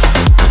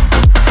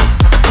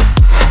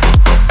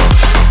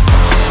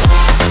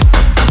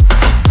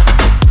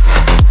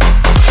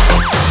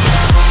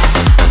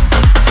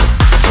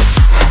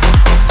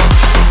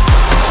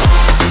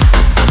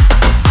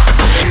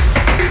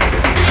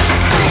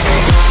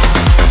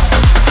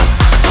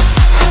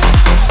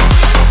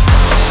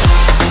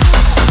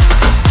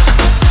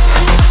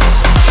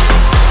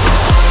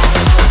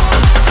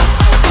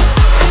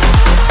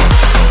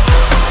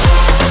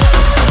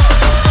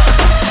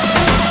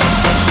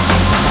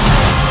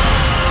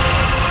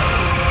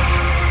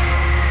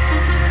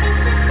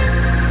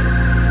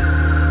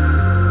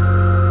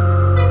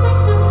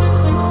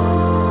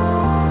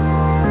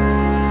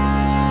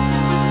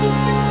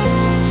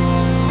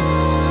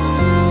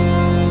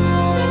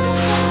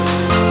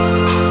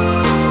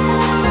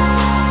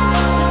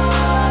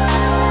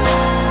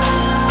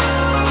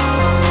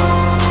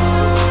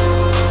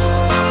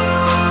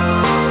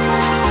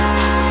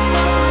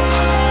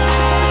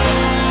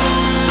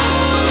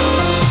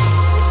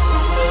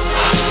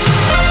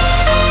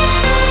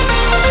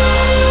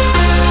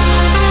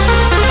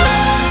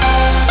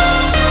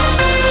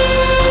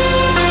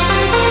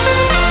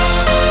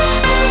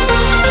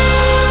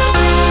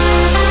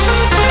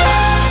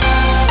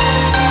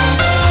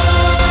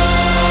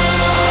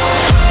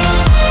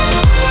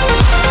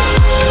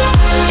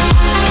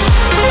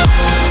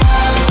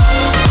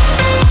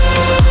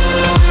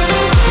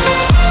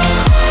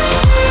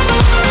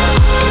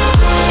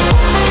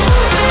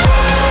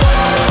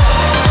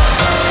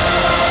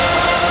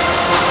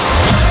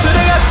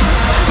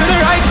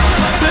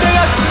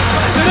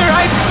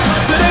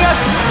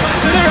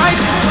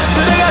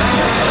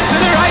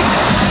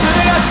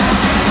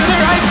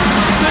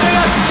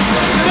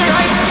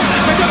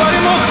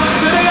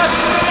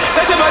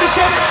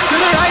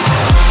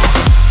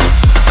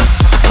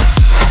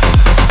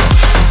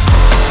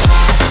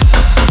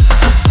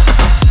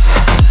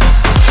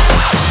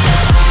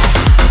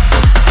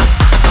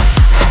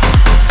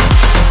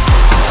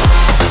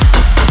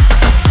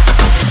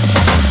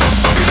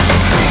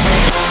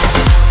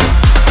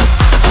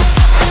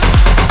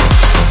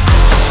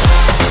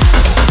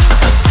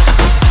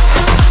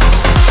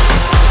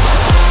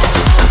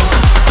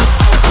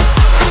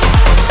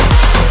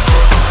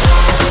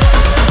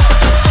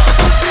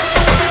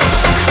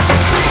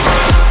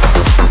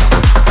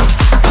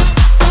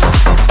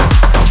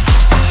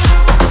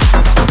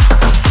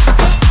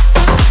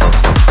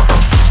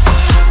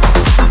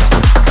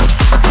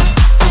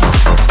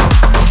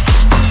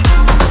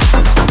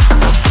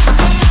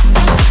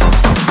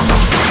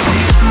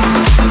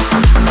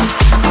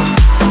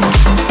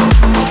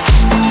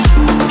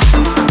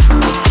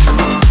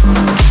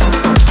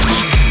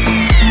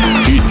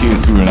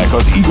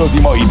 Igazi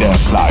mai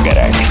dance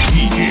slágerek.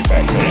 DJ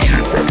Factory. DJ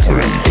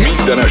Factory.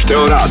 Minden este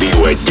a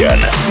Rádió Egyen.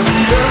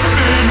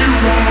 Everything you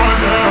want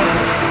now.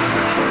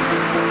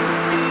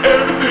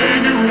 I'll be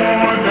everything you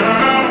want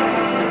now.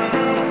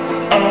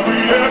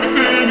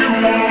 Everything you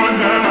want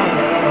now.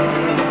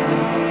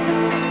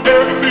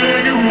 I'll be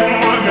everything you want now. Everything you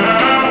want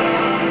now.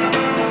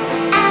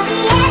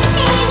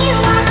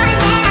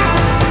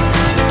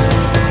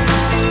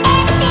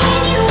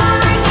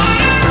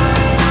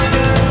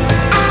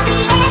 I'll be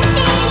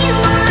everything you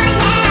want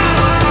now.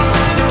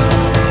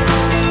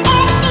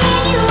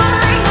 Everything you want now. I'll be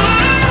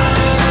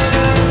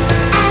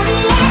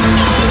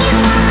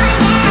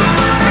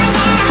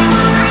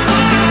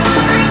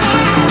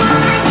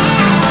everything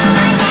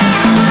you want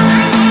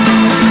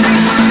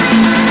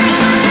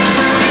now.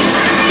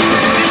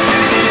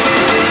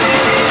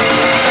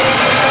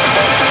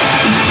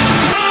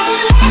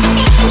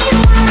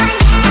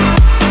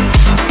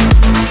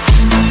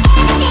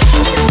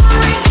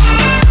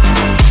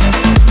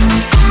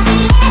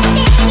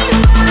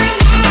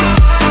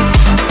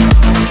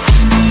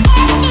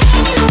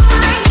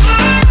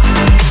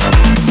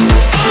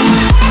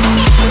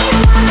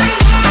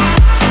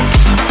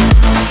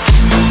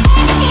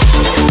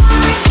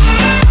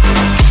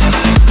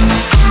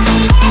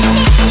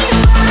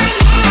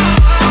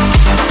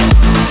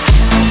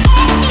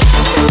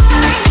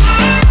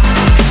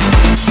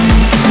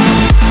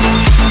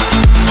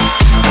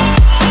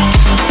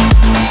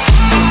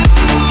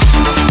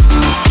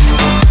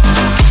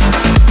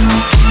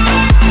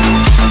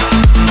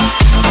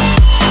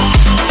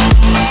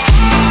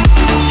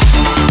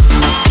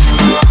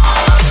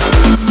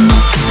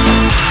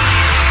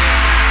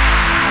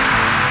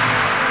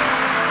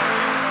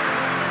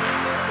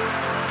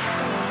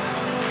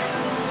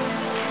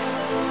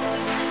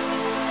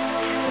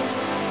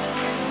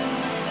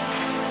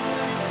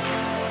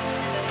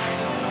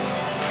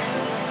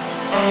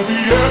 I'll be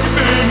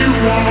everything you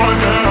want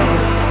now.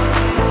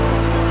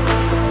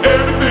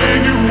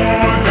 Everything you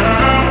want.